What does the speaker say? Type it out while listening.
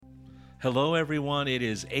Hello, everyone. It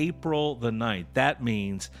is April the 9th. That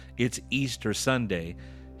means it's Easter Sunday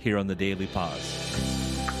here on the Daily Pause.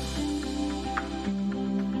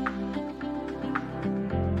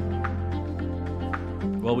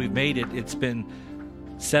 Well, we've made it. It's been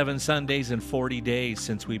 7 Sundays and 40 days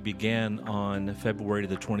since we began on February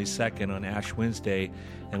the 22nd on Ash Wednesday,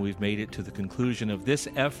 and we've made it to the conclusion of this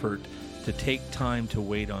effort to take time to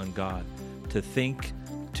wait on God, to think,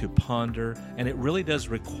 to ponder, and it really does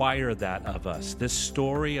require that of us. This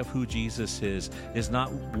story of who Jesus is not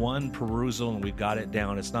one perusal and we've got it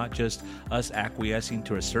down. It's not just us acquiescing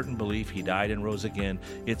to a certain belief, he died and rose again.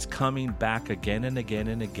 It's coming back again and again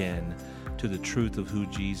and again to the truth of who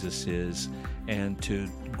Jesus is and to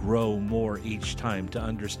grow more each time, to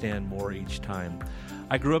understand more each time.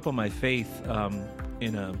 I grew up on my faith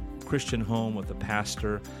in a Christian home with a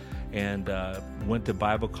pastor, and went to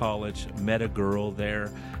Bible college, met a girl there,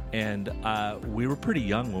 and we were pretty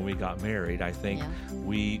young when we got married. I think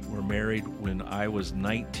we were married when I was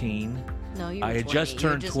 19. No, you were I had 20. just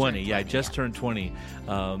turned 20. Yeah, I just yeah. turned 20.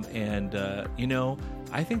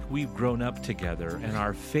 I think we've grown up together, and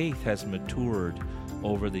our faith has matured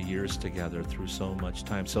over the years together through so much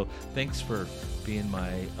time. So thanks for being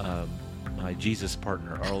my Jesus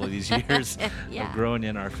partner all of these years Yeah. of growing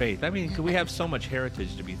in our faith. I mean, we have so much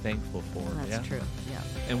heritage to be thankful for. That's true. Yeah.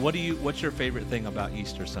 And what's your favorite thing about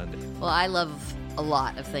Easter Sunday? Well, I love a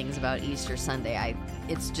lot of things about Easter Sunday.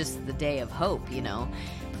 It's just the day of hope,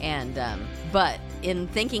 And but in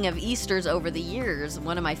thinking of Easters over the years,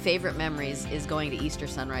 one of my favorite memories is going to Easter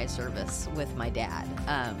sunrise service with my dad.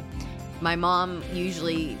 My mom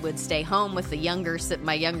usually would stay home with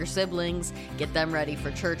my younger siblings, get them ready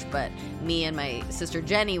for church, but me and my sister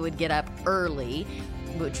Jenny would get up early,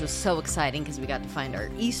 which was so exciting because we got to find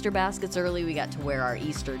our Easter baskets early. We got to wear our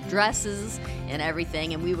Easter dresses and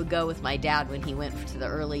everything, and we would go with my dad when he went to the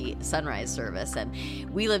early sunrise service. And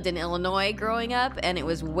we lived in Illinois growing up, and it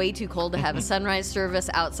was way too cold to have a sunrise service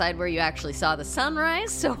outside where you actually saw the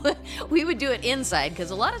sunrise, so we would do it inside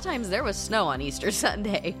because a lot of times there was snow on Easter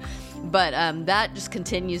Sunday. But that just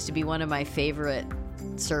continues to be one of my favorite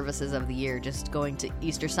services of the year, just going to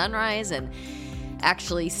Easter sunrise and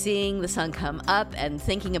actually seeing the sun come up and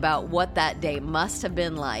thinking about what that day must have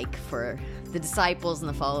been like for the disciples and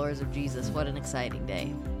the followers of Jesus. What an exciting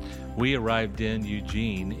day. We arrived in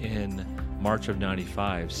Eugene in March of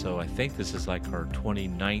 95, so I think this is like our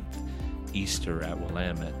 29th Easter at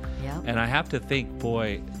Willamette. Yeah. And I have to think,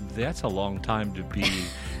 boy, that's a long time to be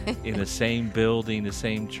in the same building, the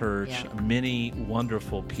same church, many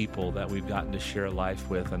wonderful people that we've gotten to share life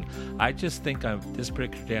with. And I just think this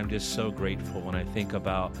particular day, I'm just so grateful when I think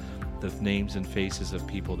about the names and faces of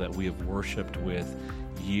people that we have worshiped with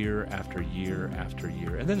year after year after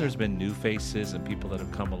year. And then there's been new faces and people that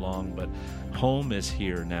have come along, but home is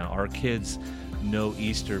here now. Our kids know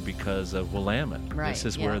Easter because of Willamette. Right, this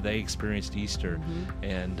is where they experienced Easter. Mm-hmm.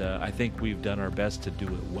 And I think we've done our best to do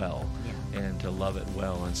it well and to love it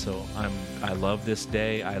well. And so I love this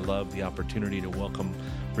day. I love the opportunity to welcome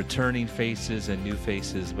returning faces and new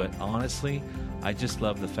faces. But honestly, I just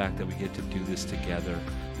love the fact that we get to do this together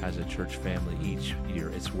as a church family each year.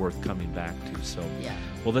 It's worth coming back to. So,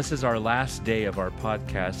 well, this is our last day of our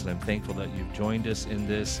podcast, and I'm thankful that you've joined us in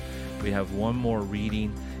this. We have one more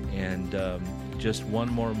reading and just one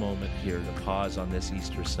more moment here to pause on this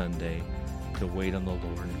Easter Sunday, to wait on the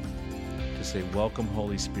Lord, to say, welcome,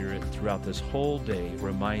 Holy Spirit, throughout this whole day.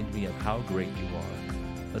 Remind me of how great you are.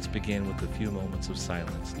 Let's begin with a few moments of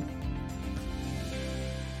silence.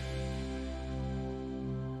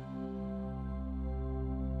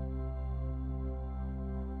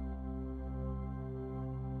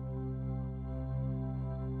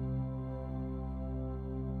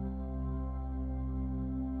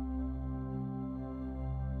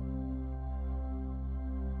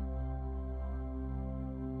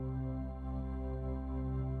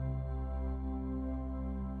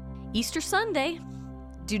 Easter Sunday.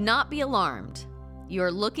 Do not be alarmed. You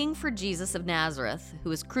are looking for Jesus of Nazareth, who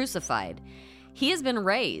was crucified. He has been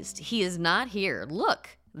raised. He is not here.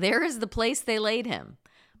 Look, there is the place they laid him.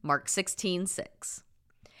 Mark 16:6.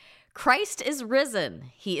 Christ is risen.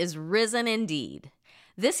 He is risen indeed.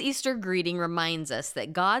 This Easter greeting reminds us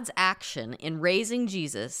that God's action in raising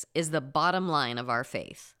Jesus is the bottom line of our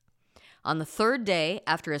faith. On the third day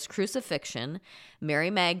after his crucifixion, Mary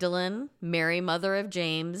Magdalene, Mary, mother of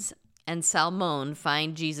James, and Salmon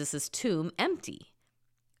find Jesus' tomb empty.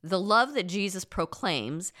 The love that Jesus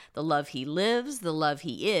proclaims, the love he lives, the love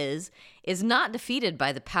he is not defeated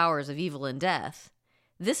by the powers of evil and death.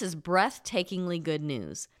 This is breathtakingly good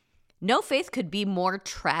news. No faith could be more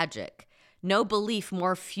tragic. no belief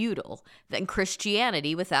more futile than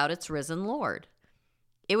Christianity without its risen Lord.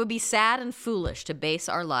 It would be sad and foolish to base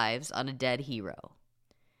our lives on a dead hero.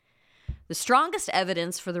 The strongest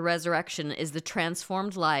evidence for the resurrection is the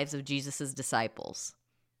transformed lives of Jesus' disciples.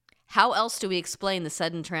 How else do we explain the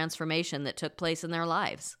sudden transformation that took place in their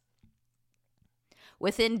lives?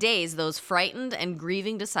 Within days, those frightened and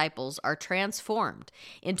grieving disciples are transformed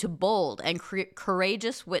into bold and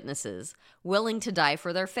courageous witnesses willing to die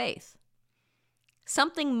for their faith.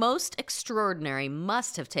 Something most extraordinary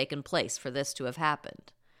must have taken place for this to have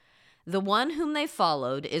happened. The one whom they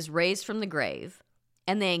followed is raised from the grave,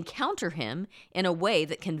 and they encounter him in a way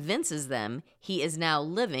that convinces them he is now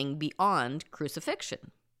living beyond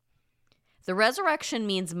crucifixion. The resurrection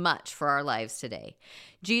means much for our lives today.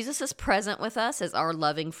 Jesus is present with us as our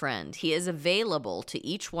loving friend. He is available to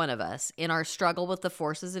each one of us in our struggle with the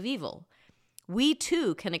forces of evil. We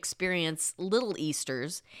too can experience little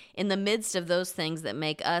Easters in the midst of those things that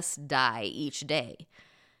make us die each day.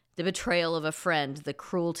 The betrayal of a friend, the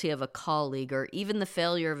cruelty of a colleague, or even the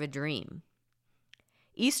failure of a dream.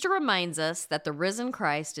 Easter reminds us that the risen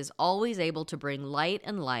Christ is always able to bring light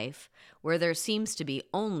and life where there seems to be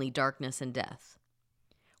only darkness and death.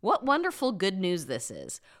 What wonderful good news this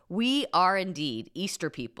is. We are indeed Easter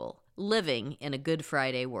people living in a Good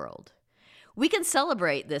Friday world. We can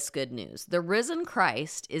celebrate this good news. The risen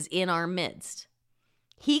Christ is in our midst.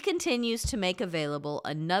 He continues to make available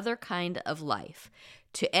another kind of life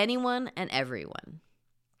to anyone and everyone.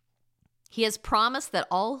 He has promised that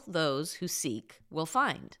all those who seek will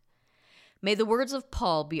find. May the words of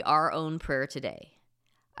Paul be our own prayer today.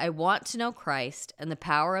 I want to know Christ and the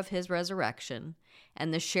power of his resurrection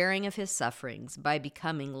and the sharing of his sufferings by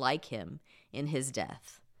becoming like him in his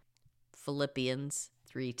death. Philippians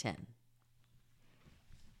 3:10.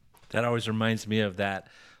 That always reminds me of that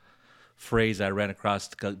phrase I ran across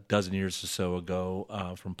a dozen years or so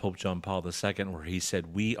ago from Pope John Paul II, where he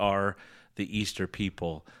said, "We are the Easter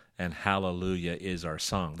people, and hallelujah is our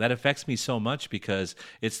song." That affects me so much because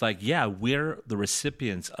it's like, yeah, we're the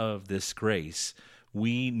recipients of this grace.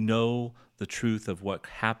 We know the truth of what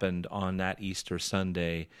happened on that Easter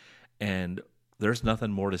Sunday, and there's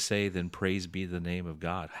nothing more to say than praise be the name of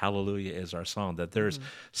God. Hallelujah is our song. That there's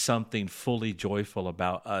something fully joyful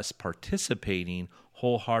about us participating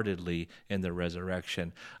wholeheartedly in the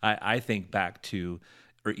resurrection. I think back to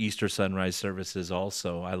our Easter sunrise services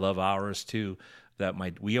also. I love ours too.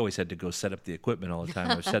 We always had to go set up the equipment all the time.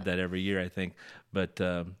 I've said that every year, I think. But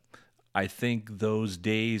I think those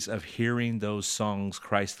days of hearing those songs,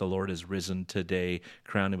 Christ the Lord is risen today,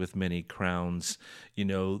 crowned with many crowns,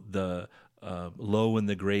 the low in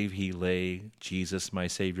the grave he lay, Jesus my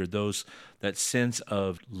Savior, that sense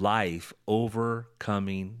of life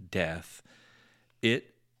overcoming death,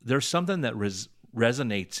 there's something that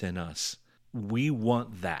resonates in us. We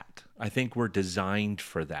want that. I think we're designed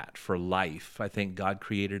for that, for life. I think God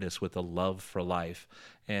created us with a love for life.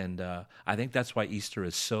 And I think that's why Easter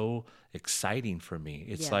is so exciting for me.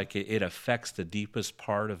 It's like it affects the deepest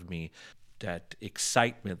part of me, that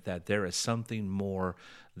excitement that there is something more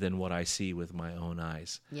than what I see with my own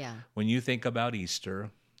eyes. Yeah. When you think about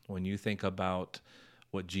Easter, when you think about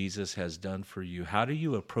what Jesus has done for you, how do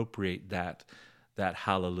you appropriate that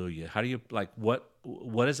hallelujah? How do you,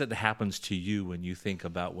 what is it that happens to you when you think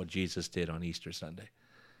about what Jesus did on Easter Sunday?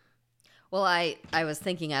 Well, I was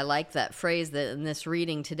thinking I like that phrase that in this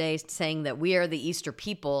reading today, saying that we are the Easter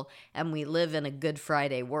people and we live in a Good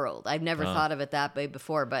Friday world. I've never thought of it that way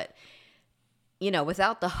before, but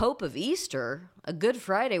without the hope of Easter, a Good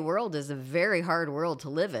Friday world is a very hard world to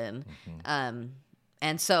live in. Mm-hmm.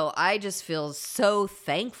 And so I just feel so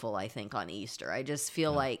thankful, I think, on Easter. I just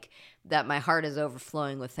feel like that my heart is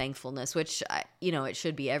overflowing with thankfulness, which, it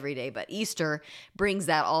should be every day. But Easter brings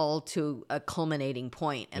that all to a culminating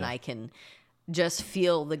point, and I can just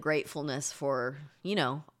feel the gratefulness for,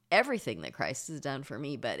 everything that Christ has done for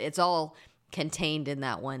me. But it's all contained in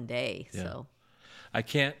that one day, so... I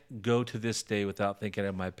can't go to this day without thinking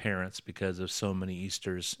of my parents because of so many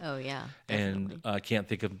Easters. Oh, yeah, definitely. And I can't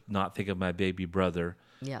not think of my baby brother.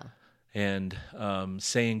 Yeah. And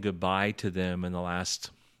saying goodbye to them in the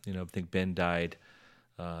last, I think Ben died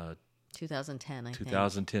 2010, I think.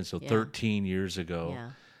 2010, so 13 years ago.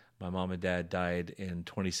 Yeah. My mom and dad died in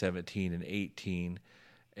 2017 and 18.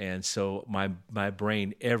 And so my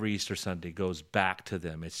brain every Easter Sunday goes back to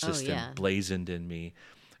them. It's just emblazoned in me.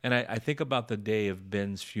 And I think about the day of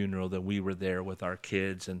Ben's funeral, that we were there with our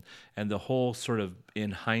kids, and the whole sort of, in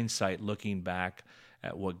hindsight, looking back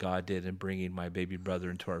at what God did in bringing my baby brother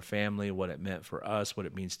into our family, what it meant for us, what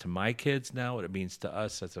it means to my kids now, what it means to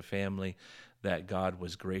us as a family, that God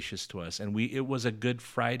was gracious to us. And it was a Good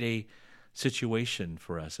Friday situation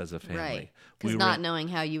for us as a family. Right. Because not knowing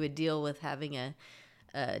how you would deal with having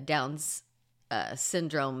a Down's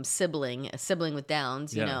syndrome sibling, a sibling with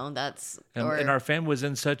Downs, you know, that's... And our family was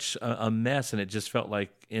in such a mess, and it just felt like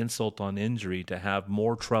insult on injury to have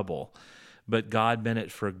more trouble. But God meant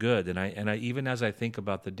it for good. And I even as I think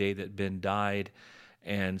about the day that Ben died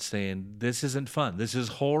and saying, this isn't fun, this is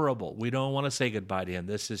horrible, we don't want to say goodbye to him,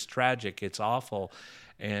 this is tragic, it's awful.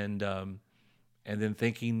 And then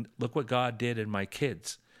thinking, look what God did in my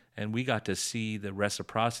kids. And we got to see the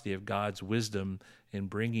reciprocity of God's wisdom in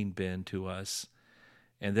bringing Ben to us.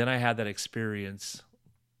 And then I had that experience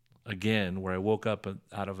again where I woke up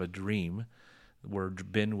out of a dream where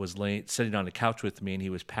Ben was sitting on the couch with me, and he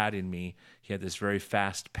was patting me. He had this very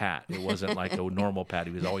fast pat. It wasn't like a normal pat.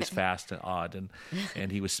 He was always fast and odd.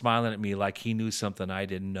 And he was smiling at me like he knew something I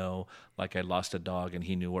didn't know, like I lost a dog and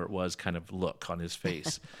he knew where it was, kind of look on his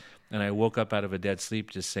face. And I woke up out of a dead sleep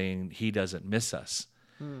just saying, he doesn't miss us.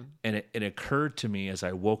 And it occurred to me as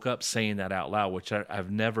I woke up saying that out loud, which I've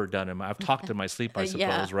never done. I've talked in my sleep, I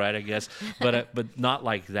suppose, right, I guess, but not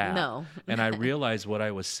like that. No. And I realized what I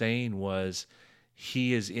was saying was,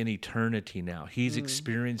 he is in eternity now. He's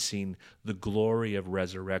experiencing the glory of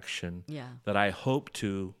resurrection that I hope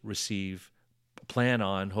to receive, plan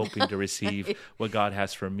on hoping to receive what God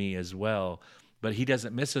has for me as well. But he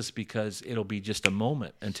doesn't miss us because it'll be just a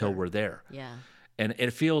moment until we're there. Yeah. And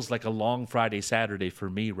it feels like a long Friday, Saturday for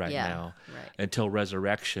me right now until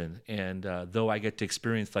resurrection. And though I get to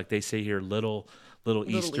experience, like they say here, little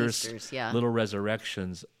Easters, little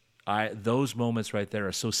resurrections, those moments right there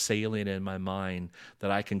are so salient in my mind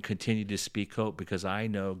that I can continue to speak hope because I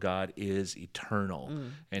know God is eternal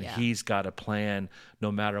and he's got a plan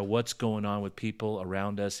no matter what's going on with people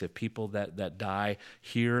around us. If people that die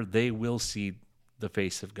here, they will see the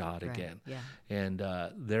face of God again. Yeah. And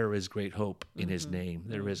there is great hope in his name.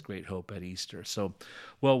 There is great hope at Easter. So,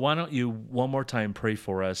 well, why don't you one more time pray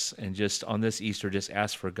for us and just on this Easter, just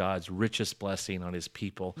ask for God's richest blessing on his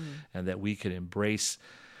people and that we can embrace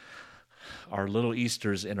our little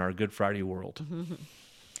Easters in our Good Friday world.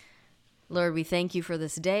 Lord, we thank you for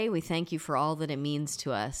this day. We thank you for all that it means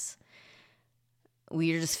to us.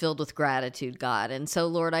 We are just filled with gratitude, God. And so,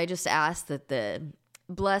 Lord, I just ask that the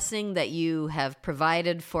blessing that you have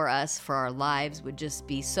provided for us, for our lives, would just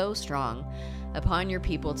be so strong upon your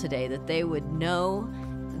people today, that they would know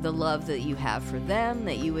the love that you have for them,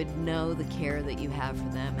 that you would know the care that you have for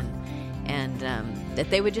them, and that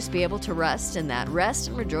they would just be able to rest in that, rest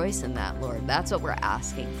and rejoice in that, Lord. That's what we're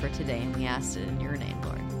asking for today, and we ask it in your name,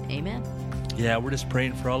 Lord. Amen. Yeah, we're just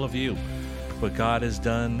praying for all of you. What God has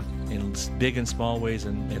done in big and small ways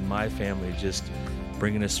in my family, just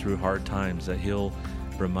bringing us through hard times, that he'll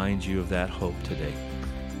remind you of that hope today,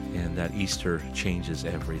 and that Easter changes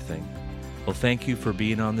everything. Well, thank you for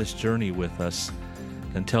being on this journey with us.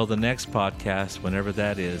 Until the next podcast, whenever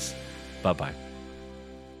that is, bye-bye.